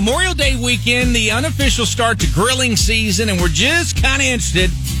Memorial Day weekend, the unofficial start to grilling season, and we're just kind of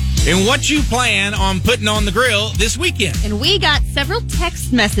interested in what you plan on putting on the grill this weekend. And we got several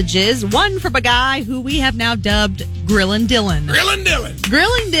text messages, one from a guy who we have now dubbed Grillin' Dylan. Grillin' Dylan.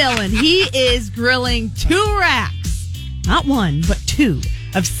 Grillin' Dylan. He is grilling 2 racks, not 1, but 2,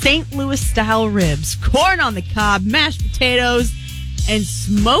 of St. Louis-style ribs, corn on the cob, mashed potatoes, and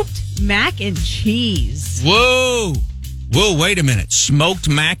smoked mac and cheese. Whoa, wait a minute. Smoked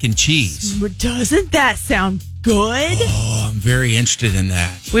mac and cheese. Doesn't that sound good? Oh, I'm very interested in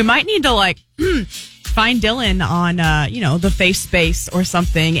that. We might need to, find Dylan on, the face space or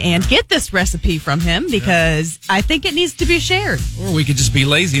something and get this recipe from him because I think it needs to be shared. Or we could just be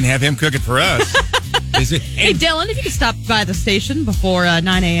lazy and have him cook it for us. Hey, Dylan, if you could stop by the station before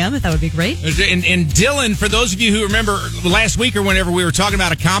 9 a.m., that would be great. And Dylan, for those of you who remember last week or whenever we were talking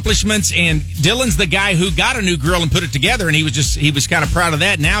about accomplishments, and Dylan's the guy who got a new grill and put it together, and he was kind of proud of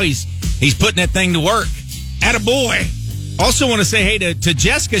that. Now he's putting that thing to work. Attaboy. Also want to say hey to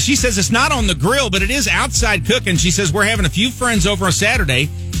Jessica. She says it's not on the grill, but it is outside cooking. She says we're having a few friends over on Saturday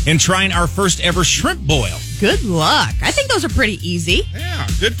and trying our first ever shrimp boil. Good luck. I think those are pretty easy. Yeah,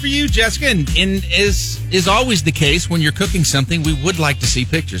 good for you, Jessica. And is always the case when you're cooking something, we would like to see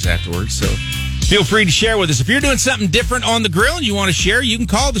pictures afterwards. So feel free to share with us. If you're doing something different on the grill and you want to share, you can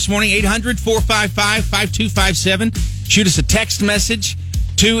call this morning, 800-455-5257. Shoot us a text message.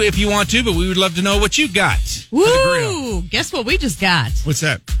 2 if you want to, but we would love to know what you got. Woo! Guess what we just got? What's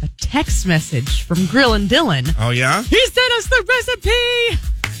that? A text message from Grillin' Dylan. Oh, yeah? He sent us the recipe!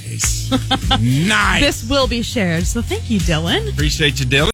 Nice. Nice. This will be shared, so thank you, Dylan. Appreciate you, Dylan.